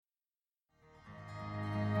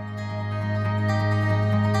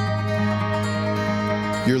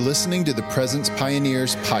You're listening to the Presence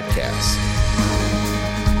Pioneers podcast.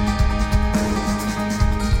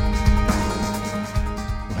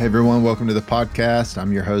 Well, hey everyone, welcome to the podcast.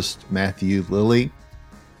 I'm your host, Matthew Lilly,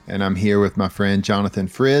 and I'm here with my friend Jonathan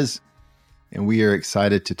Friz, and we are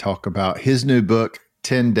excited to talk about his new book,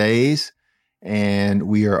 10 Days, and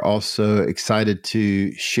we are also excited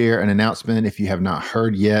to share an announcement, if you have not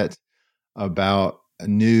heard yet, about a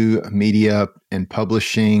new media and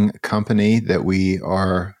publishing company that we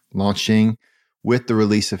are launching with the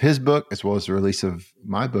release of his book, as well as the release of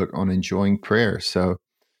my book on enjoying prayer. So,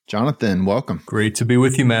 Jonathan, welcome. Great to be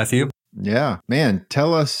with you, Matthew. Yeah, man,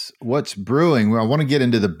 tell us what's brewing. Well, I want to get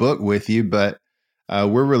into the book with you, but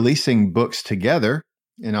we're releasing books together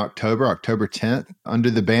in October 10th, under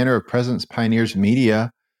the banner of Presence Pioneers Media.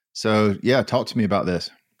 So, yeah, talk to me about this.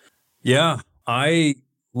 Yeah, I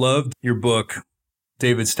loved your book,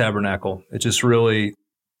 David's Tabernacle. It just really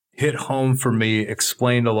hit home for me,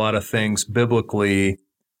 explained a lot of things biblically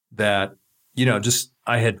that, just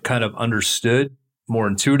I had kind of understood more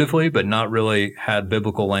intuitively, but not really had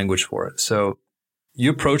biblical language for it. So you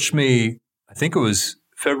approached me, I think it was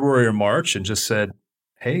February or March, and just said,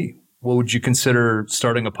 hey, what would you consider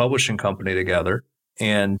starting a publishing company together?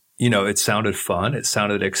 And, it sounded fun. It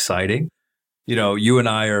sounded exciting. You and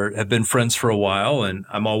I have been friends for a while, and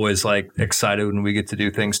I'm always excited when we get to do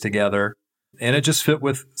things together. And it just fit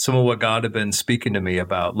with some of what God had been speaking to me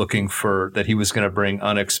about, looking for that he was going to bring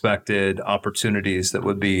unexpected opportunities that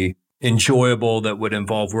would be enjoyable, that would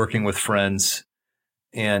involve working with friends.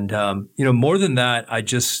 And, more than that, I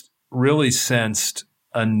just really sensed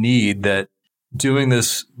a need that doing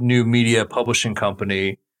this new media publishing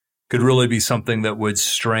company could really be something that would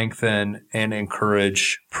strengthen and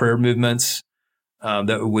encourage prayer movements,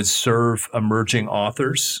 that would serve emerging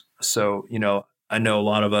authors. So, I know a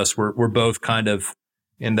lot of us, we're both kind of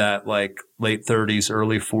in that late 30s,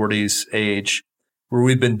 early 40s age, where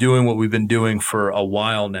we've been doing what we've been doing for a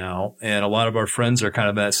while now. And a lot of our friends are kind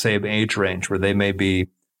of that same age range where they may be,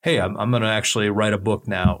 hey, I'm going to actually write a book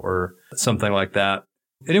now or something like that.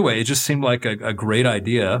 Anyway, it just seemed like a great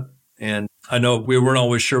idea. And I know we weren't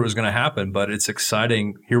always sure it was going to happen, but it's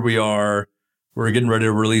exciting. Here we are. We're getting ready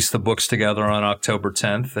to release the books together on October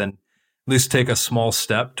 10th and at least take a small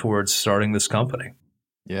step towards starting this company.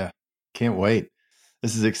 Yeah, can't wait.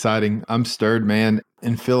 This is exciting. I'm stirred, man,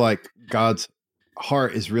 and feel like God's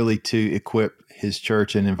heart is really to equip his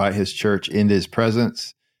church and invite his church into his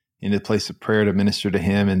presence, into the place of prayer to minister to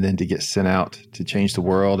him, and then to get sent out to change the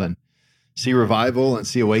world and see revival and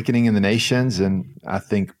see awakening in the nations. And I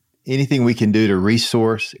think anything we can do to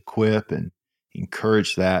resource, equip, and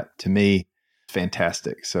encourage that, to me, is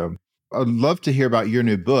fantastic. So I'd love to hear about your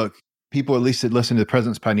new book. People, at least that listen to the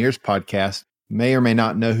Presence Pioneers podcast, may or may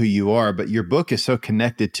not know who you are, but your book is so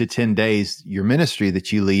connected to 10 Days, your ministry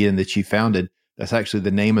that you lead and that you founded. That's actually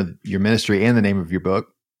the name of your ministry and the name of your book.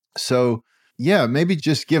 So yeah, maybe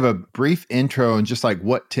just give a brief intro and just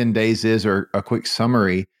what 10 Days is, or a quick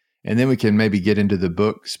summary, and then we can maybe get into the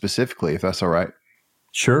book specifically, if that's all right.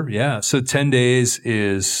 Sure, yeah. So 10 Days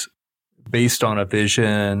is based on a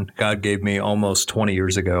vision God gave me almost 20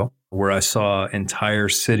 years ago, where I saw entire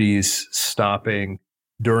cities stopping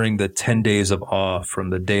during the 10 days of awe,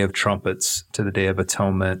 from the Day of Trumpets to the Day of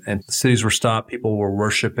Atonement. And cities were stopped. People were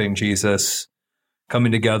worshiping Jesus,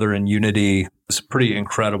 coming together in unity. It's a pretty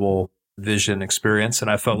incredible vision experience. And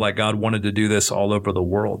I felt like God wanted to do this all over the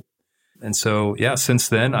world. And so, yeah, since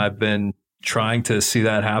then, I've been trying to see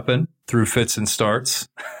that happen through fits and starts.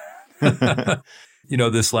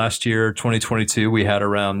 This last year, 2022, we had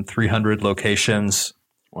around 300 locations.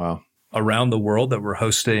 Wow. Around the world that were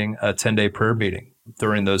hosting a 10-day prayer meeting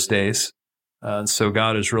during those days. So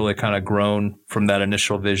God has really kind of grown from that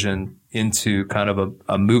initial vision into kind of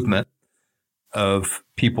a movement of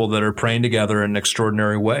people that are praying together in an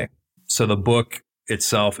extraordinary way. So the book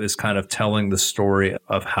itself is kind of telling the story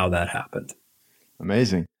of how that happened.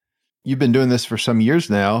 Amazing. You've been doing this for some years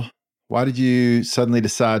now. Why did you suddenly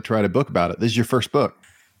decide to write a book about it? This is your first book.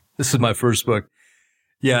 This is my first book.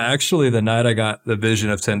 Yeah, actually, the night I got the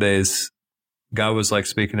vision of 10 days, God was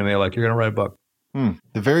speaking to me you're going to write a book. The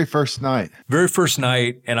very first night. Very first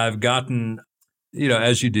night. And I've gotten,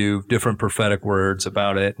 as you do, different prophetic words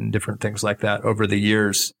about it and different things like that over the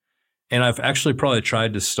years. And I've actually probably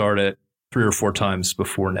tried to start it 3 or 4 times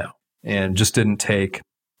before now and just didn't take.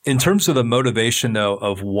 In terms of the motivation, though,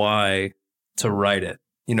 of why to write it,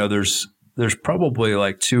 there's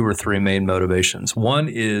probably 2 or 3 main motivations. One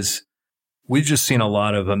is we've just seen a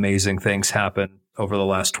lot of amazing things happen over the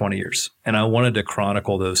last 20 years, and I wanted to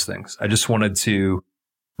chronicle those things. I just wanted to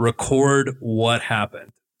record what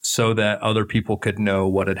happened so that other people could know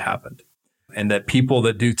what had happened. and that people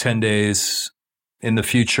that do 10 days in the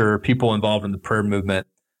future, people involved in the prayer movement,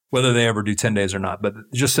 whether they ever do 10 days or not, but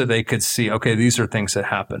just so they could see, okay, these are things that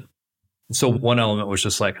happen. So one element was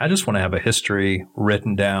just like, I just want to have a history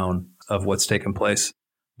written down of what's taken place.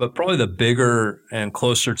 But probably the bigger and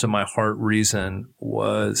closer to my heart reason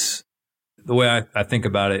was the way I think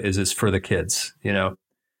about it is it's for the kids,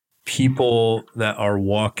 people that are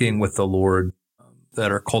walking with the Lord,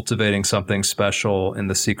 that are cultivating something special in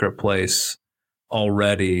the secret place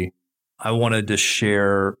already. I wanted to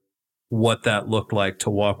share what that looked like to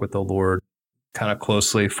walk with the Lord, kind of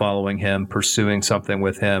closely following him, pursuing something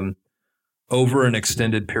with him over an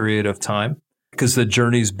extended period of time, because the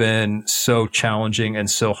journey's been so challenging and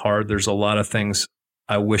so hard. There's a lot of things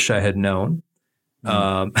I wish I had known.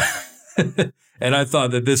 And I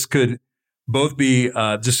thought that this could both be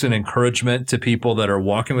just an encouragement to people that are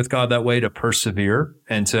walking with God that way to persevere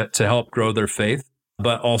and to help grow their faith,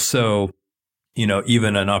 but also,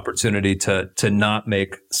 even an opportunity to not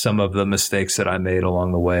make some of the mistakes that I made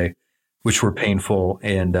along the way, which were painful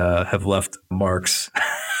and have left marks.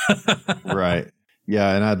 Right.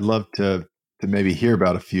 Yeah. And I'd love to maybe hear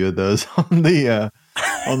about a few of those on the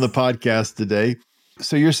podcast today.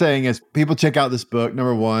 So you're saying as people check out this book,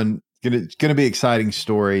 number one, it's going to be exciting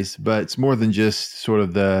stories, but it's more than just sort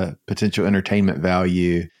of the potential entertainment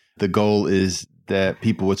value. The goal is that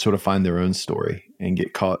people would sort of find their own story and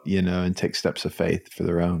get caught, and take steps of faith for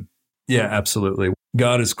their own. Yeah, absolutely.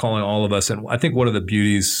 God is calling all of us. And I think one of the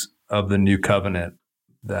beauties of the new covenant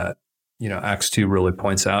that, Acts 2 really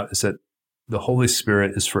points out is that the Holy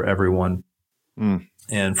Spirit is for everyone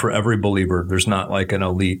and for every believer. There's not like an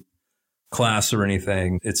elite class or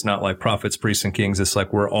anything. It's not like prophets, priests, and kings. It's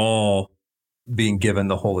like we're all being given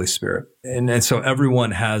the Holy Spirit. And so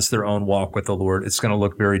everyone has their own walk with the Lord. It's going to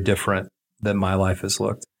look very different than my life has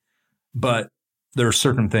looked. But there are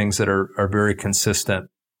certain things that are very consistent.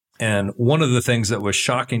 And one of the things that was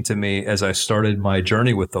shocking to me as I started my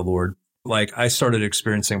journey with the Lord, like I started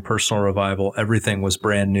experiencing personal revival. Everything was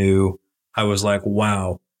brand new. I was like,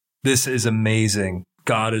 wow, this is amazing.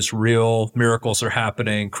 God is real. Miracles are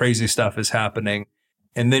happening. Crazy stuff is happening.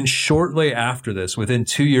 And then shortly after this, within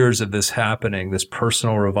 2 years of this happening, this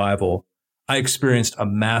personal revival, I experienced a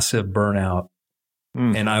massive burnout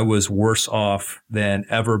and I was worse off than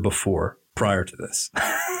ever before prior to this.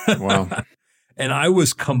 Wow. And I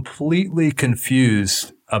was completely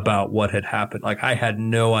confused about what had happened. Like I had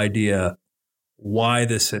no idea why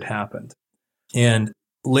this had happened. And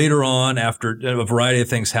later on, after a variety of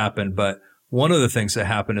things happened, but one of the things that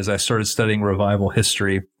happened is I started studying revival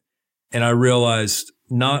history, and I realized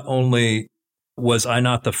not only was I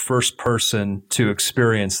not the first person to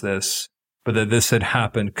experience this, but that this had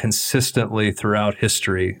happened consistently throughout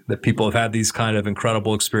history, that people have had these kind of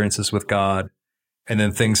incredible experiences with God, and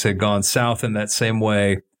then things had gone south in that same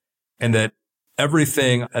way, and that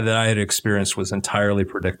everything that I had experienced was entirely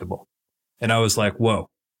predictable. And I was like, whoa,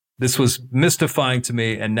 this was mystifying to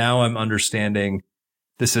me, and now I'm understanding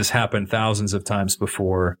this has happened thousands of times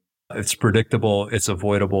before. It's predictable. It's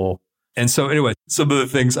avoidable. And so anyway, some of the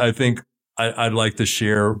things I think I'd like to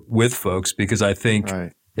share with folks, because I think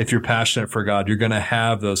if you're passionate for God, you're going to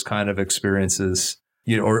have those kind of experiences,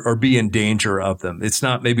 or be in danger of them. It's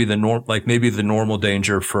not maybe the normal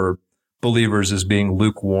danger for believers is being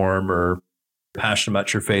lukewarm or passionate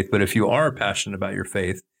about your faith. But if you are passionate about your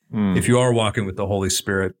faith, if you are walking with the Holy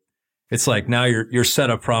Spirit, it's like now your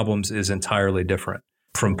set of problems is entirely different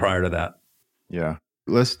from prior to that. Yeah.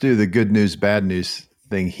 Let's do the good news, bad news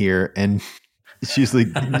thing here. And it's usually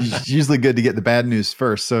good to get the bad news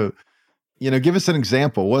first. So, give us an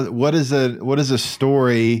example. What is a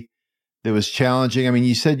story that was challenging? I mean,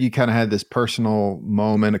 you said you kind of had this personal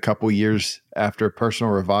moment a couple years after a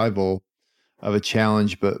personal revival of a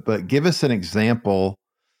challenge, but give us an example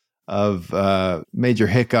of a major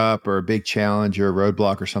hiccup or a big challenge or a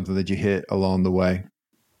roadblock or something that you hit along the way.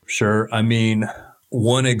 Sure. I mean,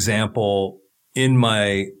 one example, in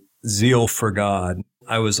my zeal for God,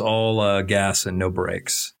 I was all gas and no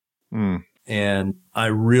brakes. And I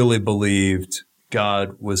really believed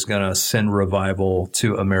God was going to send revival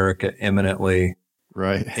to America imminently.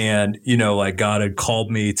 Right. And, like God had called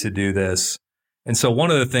me to do this. And so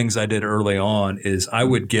one of the things I did early on is I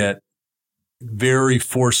would get very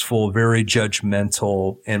forceful, very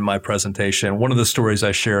judgmental in my presentation. One of the stories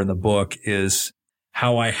I share in the book is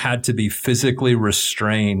how I had to be physically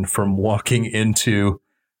restrained from walking into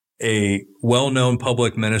a well-known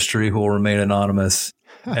public ministry who will remain anonymous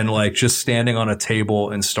and like just standing on a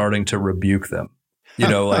table and starting to rebuke them.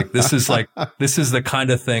 This is the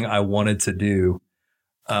kind of thing I wanted to do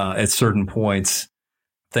at certain points.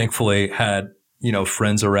 Thankfully had,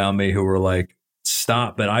 friends around me who were like,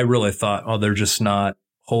 stop. But I really thought, oh, they're just not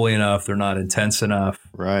holy enough. They're not intense enough.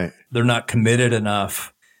 Right. They're not committed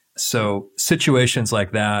enough. So situations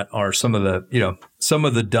like that are some of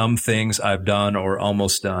the dumb things I've done or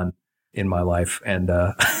almost done in my life. And,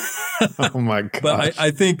 oh my gosh. But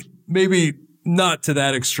I think maybe not to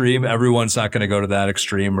that extreme. Everyone's not going to go to that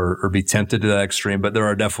extreme or be tempted to that extreme, but there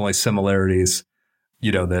are definitely similarities,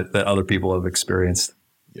 that other people have experienced.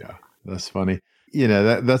 Yeah, that's funny.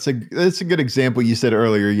 That's a good example. You said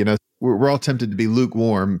earlier, we're all tempted to be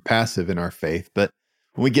lukewarm, passive in our faith, but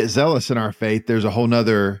when we get zealous in our faith, there's a whole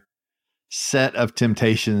nother set of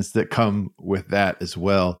temptations that come with that as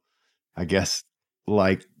well. I guess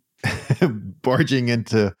like barging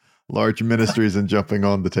into large ministries and jumping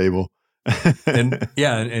on the table. and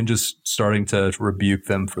just starting to rebuke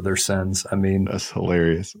them for their sins. I mean, that's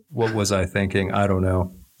hilarious. What was I thinking? I don't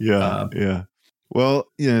know. Yeah. Well,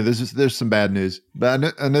 there's some bad news, but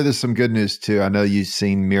I know there's some good news too. I know you've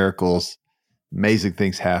seen miracles, amazing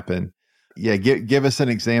things happen. Yeah, give us an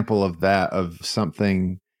example of that, of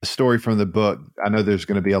something, a story from the book. I know there's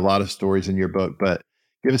going to be a lot of stories in your book, but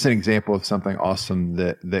give us an example of something awesome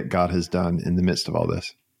that God has done in the midst of all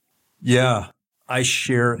this. Yeah, I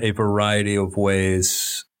share a variety of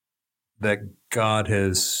ways that God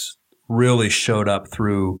has really showed up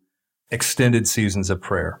through extended seasons of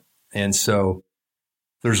prayer. And so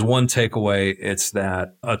there's one takeaway. It's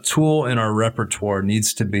that a tool in our repertoire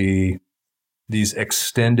needs to be these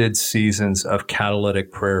extended seasons of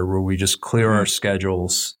catalytic prayer where we just clear our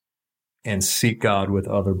schedules and seek God with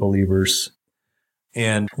other believers.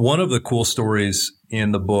 And one of the cool stories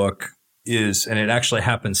in the book is, and it actually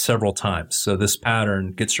happens several times, so this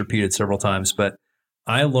pattern gets repeated several times, but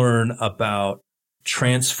I learn about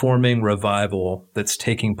transforming revival that's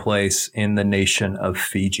taking place in the nation of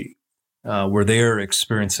Fiji, where they are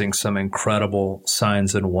experiencing some incredible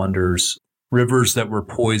signs and wonders, rivers that were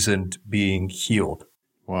poisoned being healed.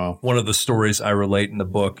 Wow. One of the stories I relate in the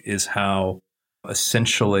book is how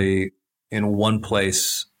essentially in one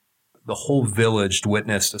place, the whole village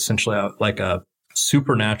witnessed essentially like a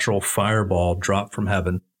supernatural fireball drop from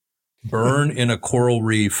heaven, burn in a coral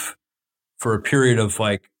reef for a period of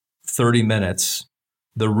like 30 minutes.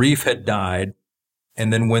 The reef had died.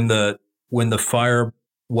 And then when the fire,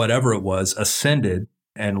 whatever it was, ascended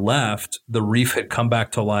and left, the reef had come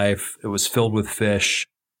back to life. It was filled with fish,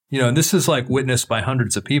 and this is like witnessed by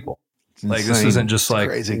hundreds of people. Like this isn't just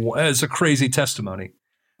crazy. It's a crazy testimony.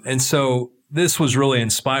 And so this was really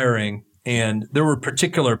inspiring. And there were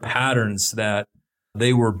particular patterns that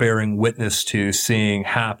they were bearing witness to seeing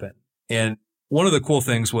happen. And one of the cool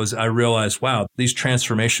things was I realized, wow, these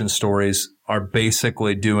transformation stories are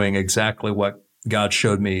basically doing exactly what God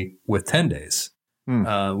showed me with 10 days,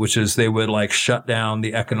 which is they would like shut down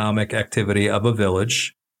the economic activity of a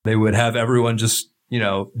village. They would have everyone just,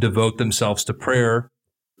 devote themselves to prayer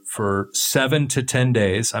for 7 to 10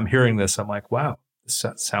 days. I'm hearing this. I'm like, wow, this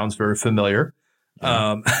sounds very familiar.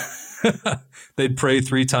 Yeah. They'd pray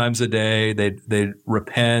 3 times a day. They'd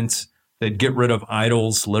repent. They'd get rid of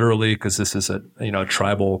idols, literally, because this is a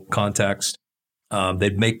tribal context.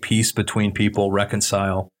 They'd make peace between people,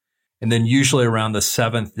 reconcile. And then usually around the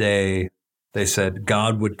 7th day, they said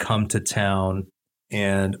God would come to town.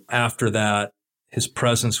 And after that, his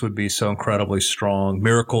presence would be so incredibly strong.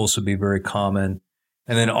 Miracles would be very common.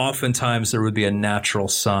 And then oftentimes there would be a natural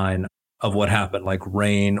sign of what happened, like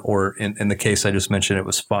rain, or in the case I just mentioned, it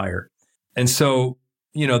was fire. And so,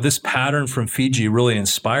 this pattern from Fiji really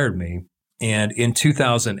inspired me. And in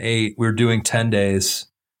 2008, we were doing 10 days,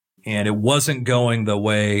 and it wasn't going the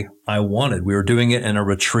way I wanted. We were doing it in a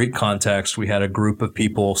retreat context. We had a group of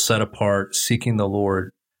people set apart, seeking the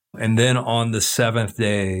Lord. And then on the 7th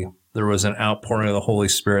day, there was an outpouring of the Holy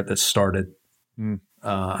Spirit that started.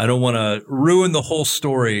 I don't want to ruin the whole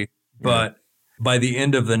story, but by the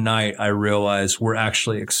end of the night, I realized we're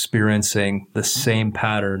actually experiencing the same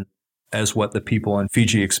pattern as what the people in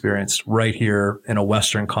Fiji experienced right here in a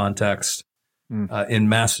Western context, in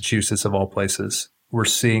Massachusetts of all places. We're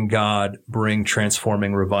seeing God bring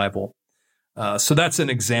transforming revival. So that's an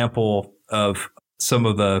example of some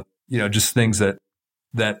of the, just things that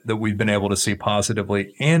we've been able to see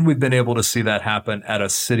positively. And we've been able to see that happen at a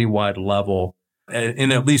citywide level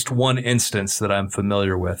in at least one instance that I'm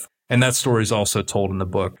familiar with. And that story is also told in the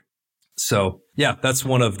book. So yeah, that's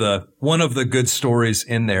one of the good stories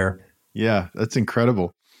in there. Yeah, that's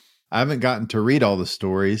incredible. I haven't gotten to read all the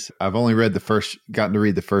stories. I've only gotten to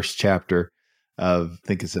read the first chapter of, I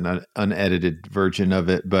think it's an unedited version of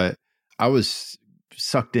it, but I was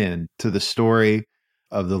sucked in to the story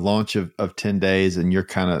of the launch of 10 days and your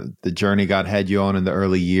kind of the journey God had you on in the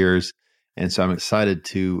early years. And so I'm excited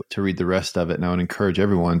to read the rest of it. And I would encourage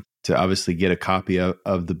everyone to obviously get a copy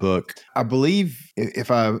of the book. I believe, if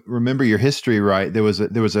I remember your history right, there was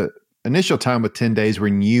a initial time with 10 Days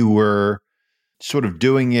when you were sort of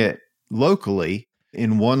doing it locally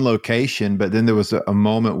in one location, but then there was a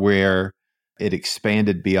moment where it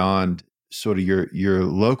expanded beyond sort of your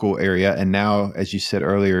local area. And now, as you said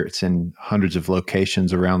earlier, it's in hundreds of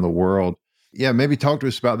locations around the world. Yeah, maybe talk to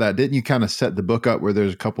us about that. Didn't you kind of set the book up where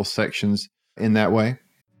there's a couple sections in that way?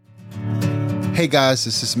 Hey guys,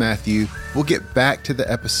 this is Matthew. We'll get back to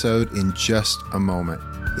the episode in just a moment.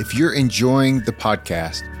 If you're enjoying the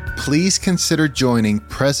podcast, please consider joining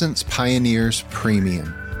Presence Pioneers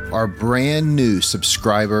Premium, our brand new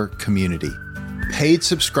subscriber community. Paid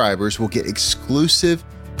subscribers will get exclusive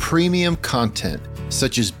premium content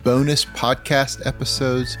such as bonus podcast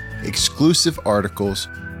episodes, exclusive articles,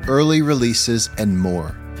 early releases, and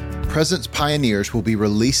more. Presence Pioneers will be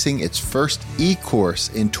releasing its first e-course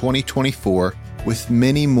in 2024 with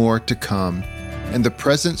many more to come. And the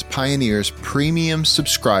Presence Pioneers premium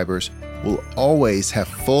subscribers will always have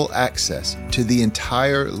full access to the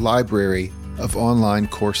entire library of online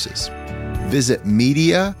courses. Visit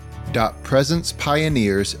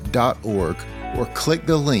media.presencepioneers.org or click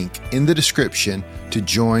the link in the description to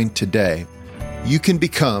join today. You can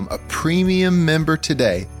become a premium member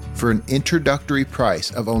today for an introductory price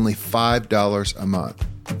of only $5 a month.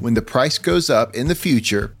 When the price goes up in the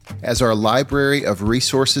future, as our library of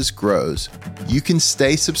resources grows, you can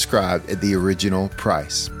stay subscribed at the original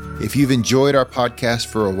price. If you've enjoyed our podcast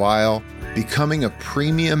for a while, becoming a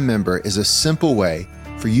premium member is a simple way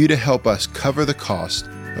for you to help us cover the cost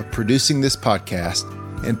of producing this podcast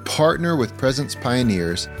and partner with Presence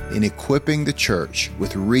Pioneers in equipping the church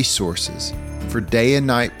with resources for day and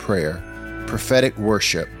night prayer, prophetic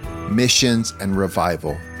worship, missions, and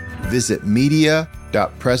revival. Visit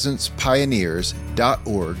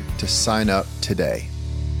media.presencepioneers.org to sign up today.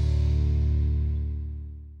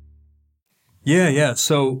 Yeah.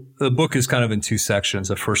 So the book is kind of in two sections.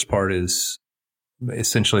 The first part is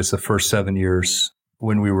essentially it's the first 7 years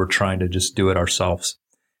when we were trying to just do it ourselves.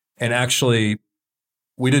 And actually,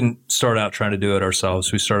 we didn't start out trying to do it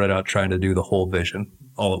ourselves. We started out trying to do the whole vision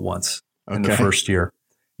all at once in the first year.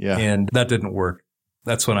 Yeah. And that didn't work.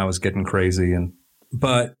 That's when I was getting crazy.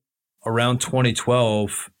 But around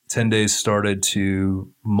 2012, 10 Days started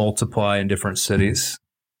to multiply in different cities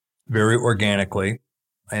very organically.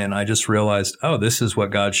 And I just realized, oh, this is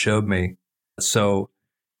what God showed me. So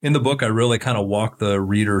in the book, I really kind of walk the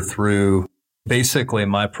reader through basically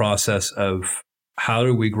my process of how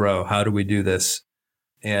do we grow? How do we do this?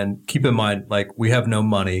 And keep in mind, like, we have no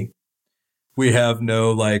money. We have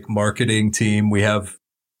no marketing team. We have,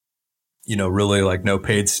 really no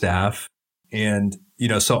paid staff. And,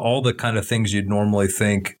 so all the kind of things you'd normally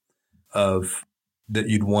think of that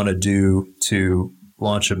you'd want to do to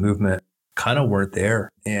launch a movement kind of weren't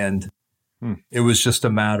there. And it was just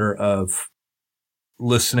a matter of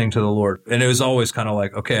listening to the Lord. And it was always kind of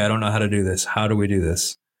like, okay, I don't know how to do this. How do we do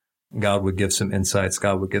this? And God would give some insights.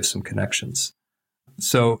 God would give some connections.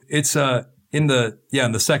 So it's in the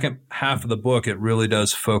second half of the book, it really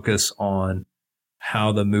does focus on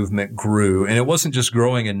how the movement grew. And it wasn't just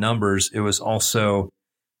growing in numbers. It was also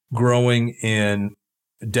growing in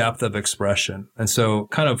depth of expression. And so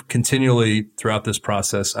kind of continually throughout this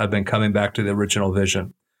process, I've been coming back to the original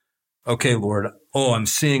vision. Okay, Lord, I'm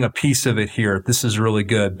seeing a piece of it here. This is really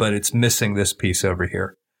good, but it's missing this piece over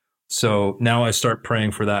here. So now I start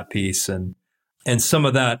praying for that piece. And some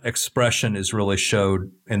of that expression is really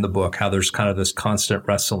showed in the book, how there's kind of this constant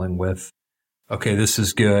wrestling with, okay, this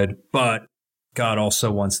is good, but God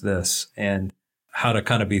also wants this, and how to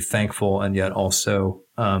kind of be thankful and yet also,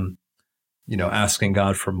 asking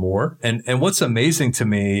God for more. And what's amazing to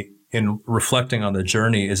me in reflecting on the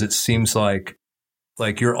journey is it seems like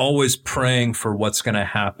you're always praying for what's going to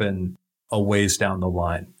happen a ways down the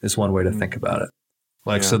line is one way to think about it.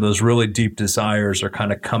 So those really deep desires are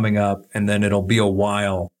kind of coming up, and then it'll be a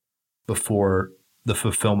while before the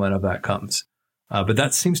fulfillment of that comes. But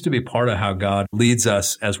that seems to be part of how God leads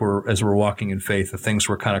us as we're walking in faith. The things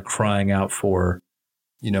we're kind of crying out for,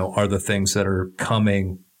 are the things that are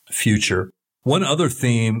coming future. One other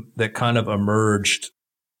theme that kind of emerged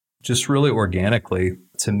just really organically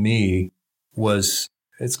to me was,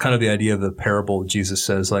 it's kind of the idea of the parable Jesus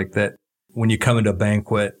says, that when you come into a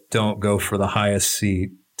banquet, don't go for the highest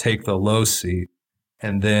seat, take the low seat,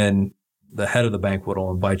 and then the head of the banquet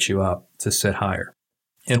will invite you up to sit higher.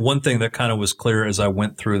 And one thing that kind of was clear as I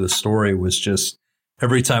went through the story was just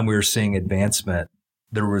every time we were seeing advancement,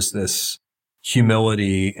 there was this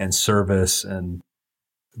humility and service and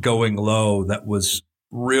going low that was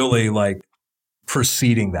really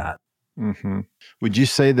preceding that. Mm-hmm. Would you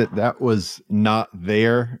say that that was not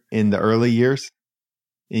there in the early years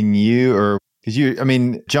in you, or because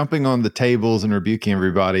jumping on the tables and rebuking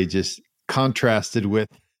everybody just contrasted with,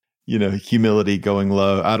 humility going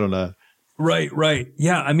low. I don't know. Right.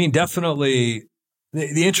 Yeah. I mean, definitely.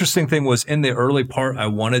 The interesting thing was in the early part, I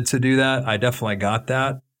wanted to do that. I definitely got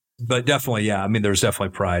that. But definitely, yeah. I mean, there's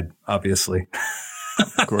definitely pride, obviously.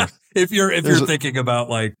 Of course. if you're thinking about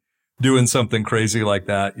like doing something crazy like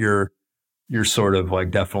that, you're sort of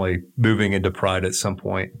like definitely moving into pride at some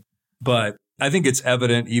point. But I think it's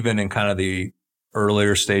evident even in kind of the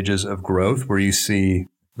earlier stages of growth where you see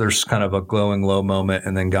there's kind of a glowing low moment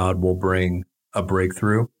and then God will bring a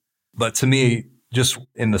breakthrough. But to me, just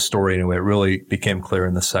in the story anyway, it really became clear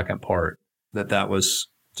in the second part that was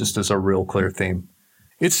just as a real clear theme.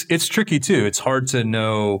 It's tricky too. It's hard to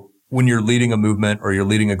know when you're leading a movement or you're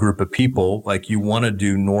leading a group of people, like you want to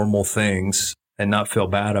do normal things and not feel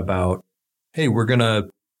bad about, hey, we're going to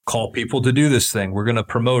call people to do this thing. We're going to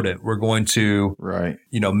promote it. We're going to,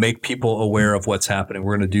 make people aware of what's happening.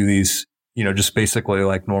 We're going to do these, just basically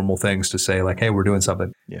like normal things to say like, hey, we're doing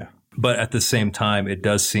something. Yeah. But at the same time, it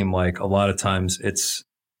does seem like a lot of times it's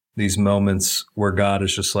these moments where God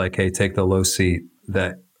is just like, hey, take the low seat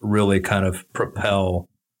that really kind of propel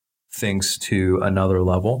things to another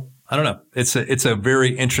level. I don't know. It's a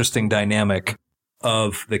very interesting dynamic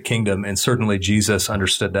of the kingdom. And certainly Jesus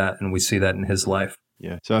understood that. And we see that in his life.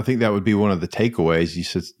 Yeah. So I think that would be one of the takeaways.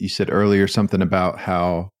 You said earlier something about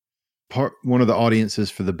how one of the audiences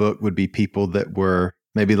for the book would be people that were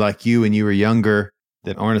maybe like you when you were younger,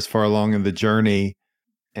 that aren't as far along in the journey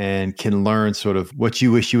and can learn sort of what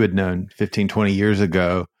you wish you had known 15, 20 years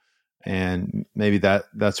ago. And maybe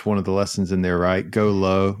that's one of the lessons in there, right? Go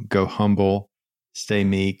low, go humble, stay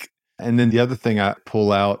meek. And then the other thing I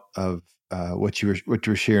pull out of what you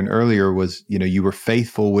were sharing earlier was, you were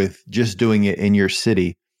faithful with just doing it in your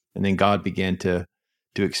city, and then God began to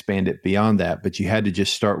expand it beyond that. But you had to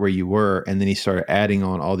just start where you were, and then he started adding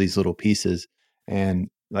on all these little pieces. And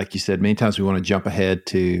like you said, many times we want to jump ahead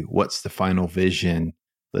to what's the final vision.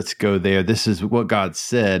 Let's go there. This is what God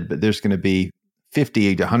said, but there's going to be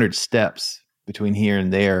 50 to 100 steps between here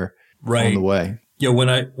and there on the way. Yeah, when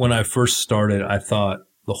I first started, I thought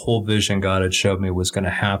the whole vision God had showed me was going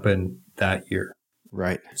to happen that year.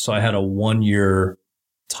 Right. So I had a 1-year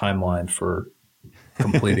timeline for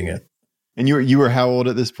completing it. And you were how old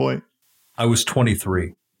at this point? I was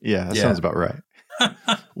 23. Yeah, that sounds about right.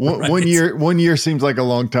 Right. 1 year seems like a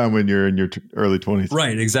long time when you're in your early 20s.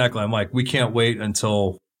 Right, exactly. I'm like, we can't wait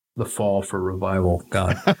until the fall for revival,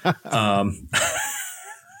 God.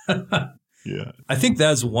 Yeah. I think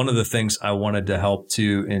that's one of the things I wanted to help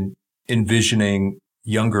to in envisioning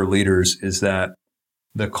younger leaders is that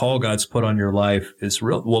the call God's put on your life is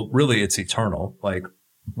real. Well, really, it's eternal. Like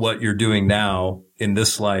what you're doing now in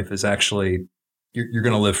this life is actually, you're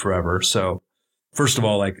going to live forever. So first of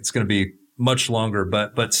all, like it's going to be much longer,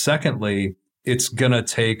 but secondly, it's going to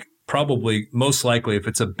take probably most likely if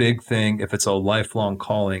it's a big thing, if it's a lifelong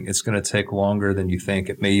calling, it's going to take longer than you think.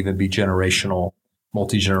 It may even be generational,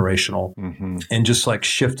 multi-generational, and just like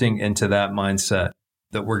shifting into that mindset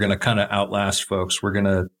that we're going to kind of outlast folks. We're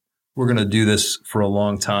going to do this for a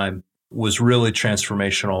long time was really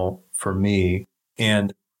transformational for me.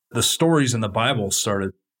 And the stories in the Bible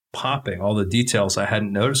started popping, all the details I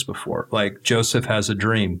hadn't noticed before. Like Joseph has a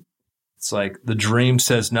dream. It's like the dream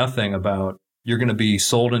says nothing about you're going to be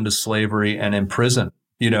sold into slavery and in prison.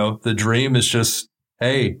 The dream is just,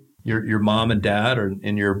 hey, your mom and dad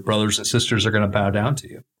and your brothers and sisters are going to bow down to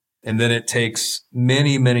you. And then it takes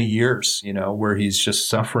many, many years, where he's just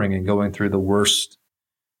suffering and going through the worst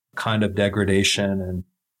kind of degradation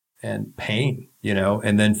and pain,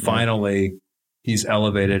 and then finally he's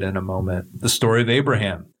elevated in a moment. The story of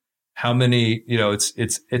Abraham, how many,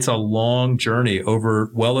 it's a long journey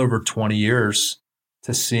well over 20 years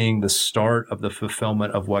to seeing the start of the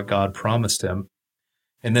fulfillment of what God promised him.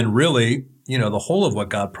 And then really, the whole of what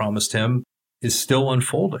God promised him is still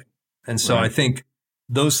unfolding. And so I think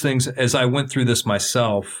those things, as I went through this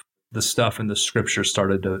myself, the stuff in the scripture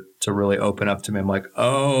started to really open up to me. I'm like,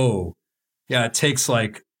 oh, yeah, it takes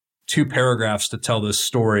like 2 paragraphs to tell this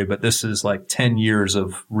story, but this is like 10 years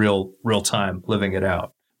of real time living it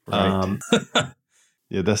out. Right.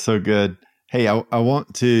 Yeah, that's so good. Hey, I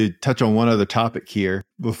want to touch on one other topic here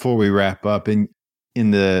before we wrap up. And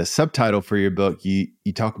in the subtitle for your book, you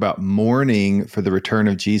talk about mourning for the return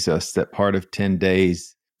of Jesus, that part of 10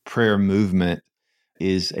 days prayer movement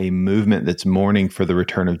is a movement that's mourning for the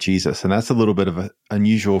return of Jesus. And that's a little bit of an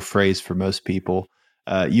unusual phrase for most people.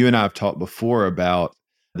 You and I have talked before about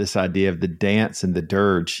this idea of the dance and the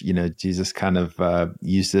dirge. Jesus kind of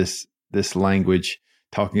used this language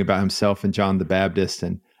talking about himself and John the Baptist.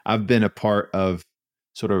 And I've been a part of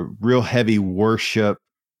sort of real heavy worship,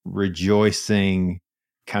 rejoicing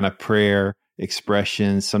kind of prayer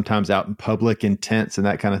expressions, sometimes out in public in tents and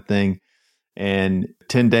that kind of thing. And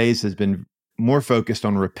 10 days has been more focused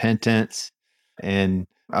on repentance. And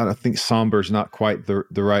I don't think somber is not quite the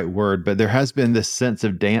right word, but there has been this sense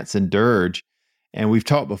of dance and dirge. And we've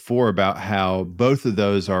talked before about how both of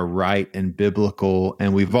those are right and biblical.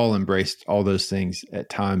 And we've all embraced all those things at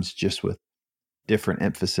times, just with different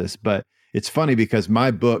emphasis. But it's funny because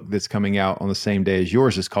my book that's coming out on the same day as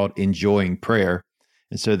yours is called Enjoying Prayer.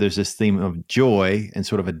 And so there's this theme of joy and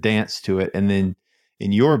sort of a dance to it. And then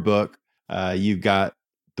in your book, you've got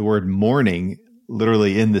the word mourning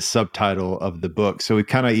literally in the subtitle of the book. So we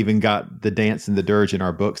kind of even got the dance and the dirge in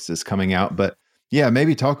our books that's coming out. But yeah,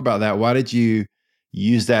 maybe talk about that. Why did you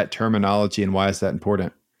use that terminology and why is that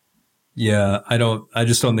important? Yeah, I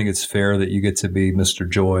just don't think it's fair that you get to be Mr.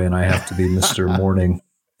 Joy and I have to be Mr. Mourning.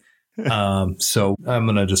 So I'm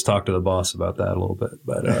going to just talk to the boss about that a little bit.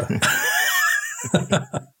 But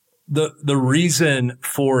the reason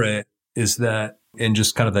for it is that in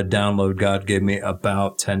just kind of the download God gave me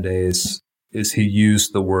about 10 days is he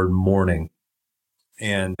used the word mourning.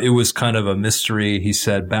 And it was kind of a mystery. He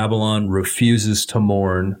said, Babylon refuses to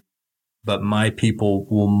mourn, but my people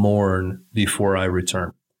will mourn before I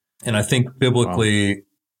return. And I think biblically,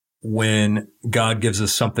 when God gives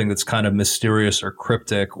us something that's kind of mysterious or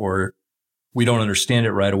cryptic, or we don't understand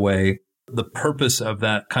it right away, the purpose of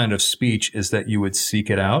that kind of speech is that you would seek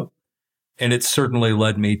it out. And it certainly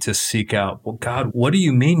led me to seek out, well, God, what do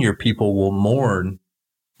you mean your people will mourn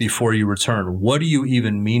before you return? What do you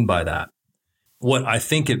even mean by that? What I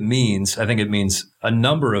think it means a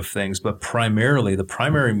number of things, but primarily the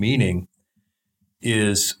primary meaning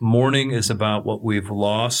is mourning is about what we've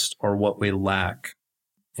lost or what we lack.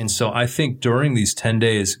 And so I think during these 10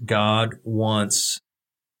 days, God wants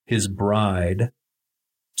his bride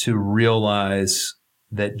to realize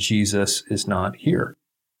that Jesus is not here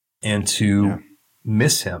and to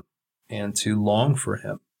miss him and to long for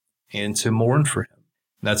him and to mourn for him.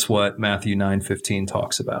 That's what Matthew 9:15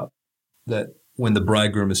 talks about, that when the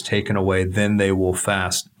bridegroom is taken away, then they will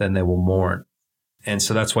fast, then they will mourn. And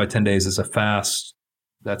so that's why 10 days is a fast.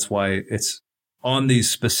 That's why it's on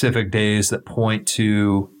these specific days that point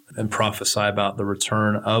to and prophesy about the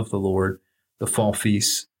return of the Lord, the fall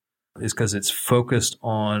feasts, is because it's focused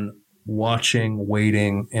on watching,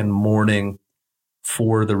 waiting, and mourning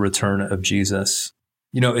for the return of Jesus.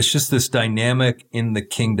 It's just this dynamic in the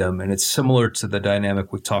kingdom, and it's similar to the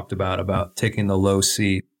dynamic we talked about taking the low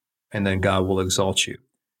seat, and then God will exalt you.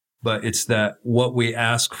 But it's that what we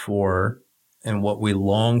ask for and what we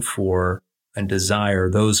long for and desire,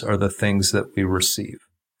 those are the things that we receive.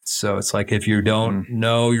 So it's like if you don't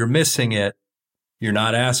know you're missing it, you're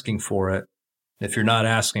not asking for it. If you're not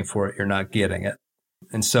asking for it, you're not getting it.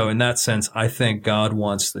 And so in that sense, I think God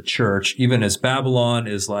wants the church, even as Babylon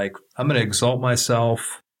is like, I'm going to exalt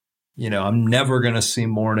myself. I'm never going to see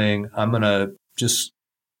mourning. I'm going to just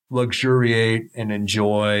luxuriate and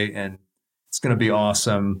enjoy, and it's going to be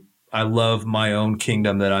awesome. I love my own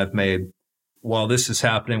kingdom that I've made. While this is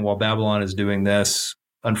happening, while Babylon is doing this,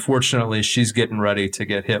 unfortunately, she's getting ready to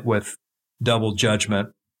get hit with double judgment.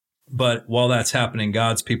 But while that's happening,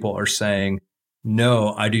 God's people are saying,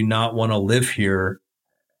 no, I do not want to live here.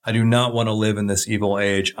 I do not want to live in this evil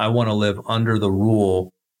age. I want to live under the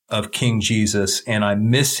rule of King Jesus, and I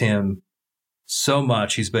miss him so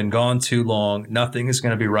much. He's been gone too long. Nothing is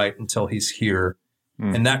going to be right until he's here.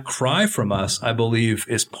 And that cry from us, I believe,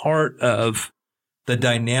 is part of the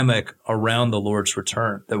dynamic around the Lord's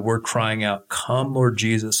return, that we're crying out, come, Lord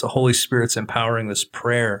Jesus. The Holy Spirit's empowering this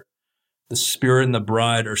prayer. The Spirit and the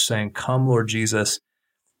bride are saying, come, Lord Jesus.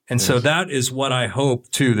 And so that is what I hope,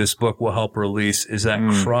 too, this book will help release, is that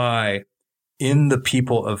cry in the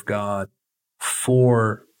people of God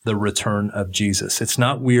for the return of Jesus. It's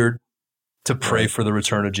not weird to pray for the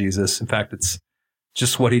return of Jesus. In fact, it's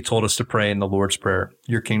just what he told us to pray in the Lord's Prayer.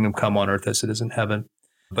 Your kingdom come on earth as it is in heaven.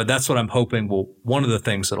 But that's what I'm hoping one of the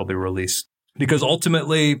things that'll be released. Because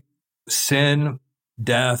ultimately, sin,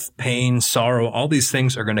 death, pain, sorrow, all these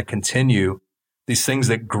things are going to continue. These things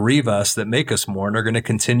that grieve us, that make us mourn, are going to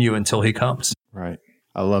continue until he comes. Right.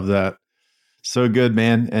 I love that. So good,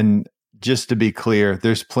 man. And just to be clear,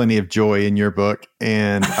 there's plenty of joy in your book,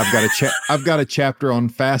 and I've got a chapter on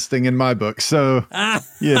fasting in my book. So,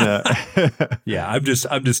 yeah, I'm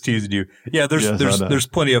just teasing you. Yeah, there's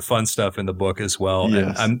plenty of fun stuff in the book as well.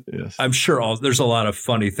 Yes, and I'm sure there's a lot of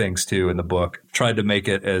funny things too in the book. Tried to make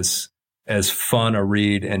it as as fun a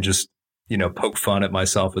read and just, poke fun at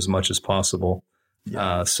myself as much as possible.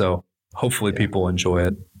 Yeah. So hopefully people enjoy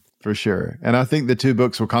it. For sure. And I think the two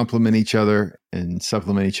books will complement each other and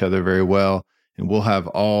supplement each other very well. And we'll have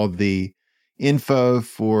all the info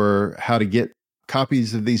for how to get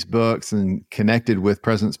copies of these books and connected with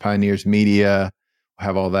Presence Pioneers Media. We'll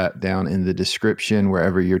have all that down in the description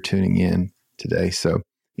wherever you're tuning in today. So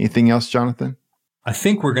anything else, Jonathan? I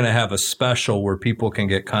think we're going to have a special where people can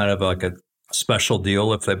get kind of like a special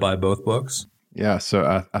deal if they buy both books. Yeah,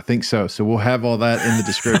 so I think so. So we'll have all that in the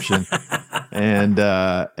description,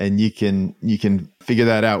 and you can figure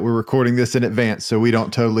that out. We're recording this in advance, so we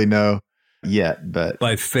don't totally know yet. But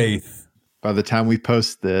by faith, by the time we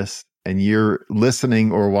post this and you're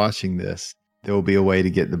listening or watching this, there will be a way to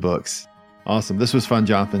get the books. Awesome. This was fun,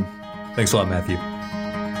 Jonathan. Thanks a lot, Matthew.